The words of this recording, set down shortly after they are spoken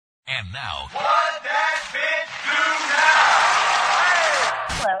And now... What that bitch do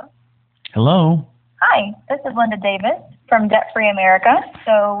now? Hello. Hello. Hi, this is Linda Davis from Debt Free America.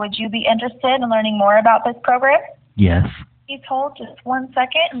 So would you be interested in learning more about this program? Yes. Please hold just 1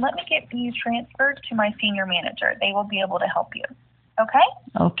 second and let me get you transferred to my senior manager. They will be able to help you. Okay?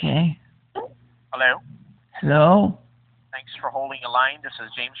 Okay. Hello. Hello. Thanks for holding a line. This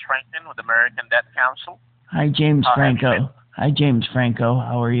is James Franklin with American Debt Council. Hi, James How have you been? Franco. Hi, James Franco.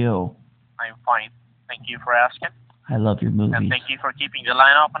 How are you? I'm fine. Thank you for asking. I love your movies. And thank you for keeping the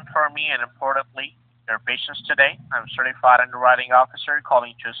line open for me and importantly, your patience today. I'm certified underwriting officer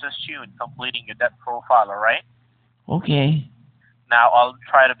calling to assist you in completing your debt profile, all right? Okay. Now, I'll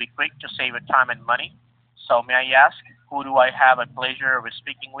try to be quick to save you time and money. So may I ask, who do I have a pleasure of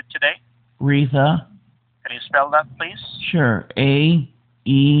speaking with today? Retha. Can you spell that, please? Sure.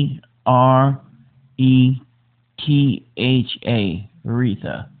 A-E-R-E-T-H-A.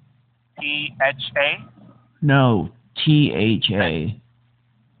 Retha. T-H-A? No. T-H-A.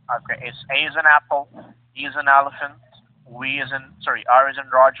 Okay, it's A is an apple, E is an elephant, R is in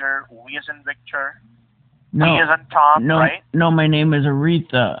Roger, V is in Victor, No. T is in Tom, No. right? No, my name is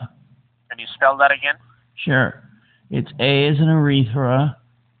Aretha. Can you spell that again? Sure. It's A as in Aretha,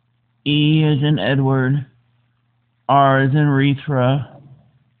 E as in Edward, R as in Aretha,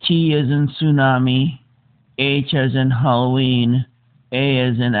 T as in Tsunami, H as in Halloween, A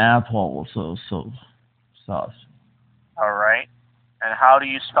as in Apple, so sauce. All right. And how do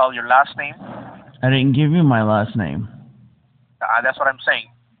you spell your last name? I didn't give you my last name. That's what I'm saying.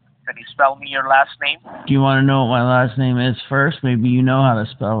 Can you spell me your last name? Do you want to know what my last name is first? Maybe you know how to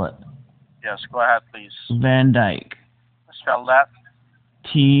spell it. Yes, go ahead, please. Van Dyke. Spell that.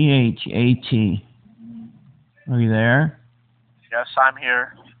 T-H-A-T. Are you there? Yes, I'm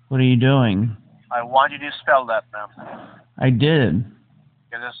here. What are you doing? I want you to spell that, ma'am. I did.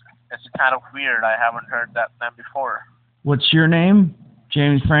 Because it's kind of weird. I haven't heard that name before. What's your name?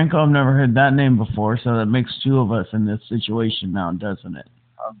 James Franco? I've never heard that name before, so that makes two of us in this situation now, doesn't it?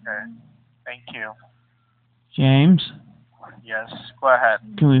 Okay. Thank you. James, Yes, go ahead.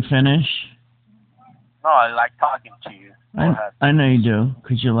 can we finish? No, I like talking to you. Go ahead. I know you do,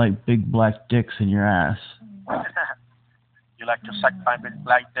 because you like big black dicks in your ass. You like to suck my big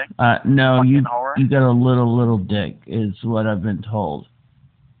black dick? No, you Fucking whore. got a little dick, is what I've been told.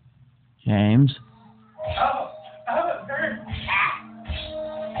 James?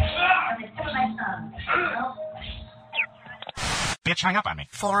 Bitch, hang up on me.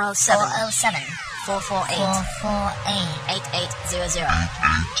 407 448 8800.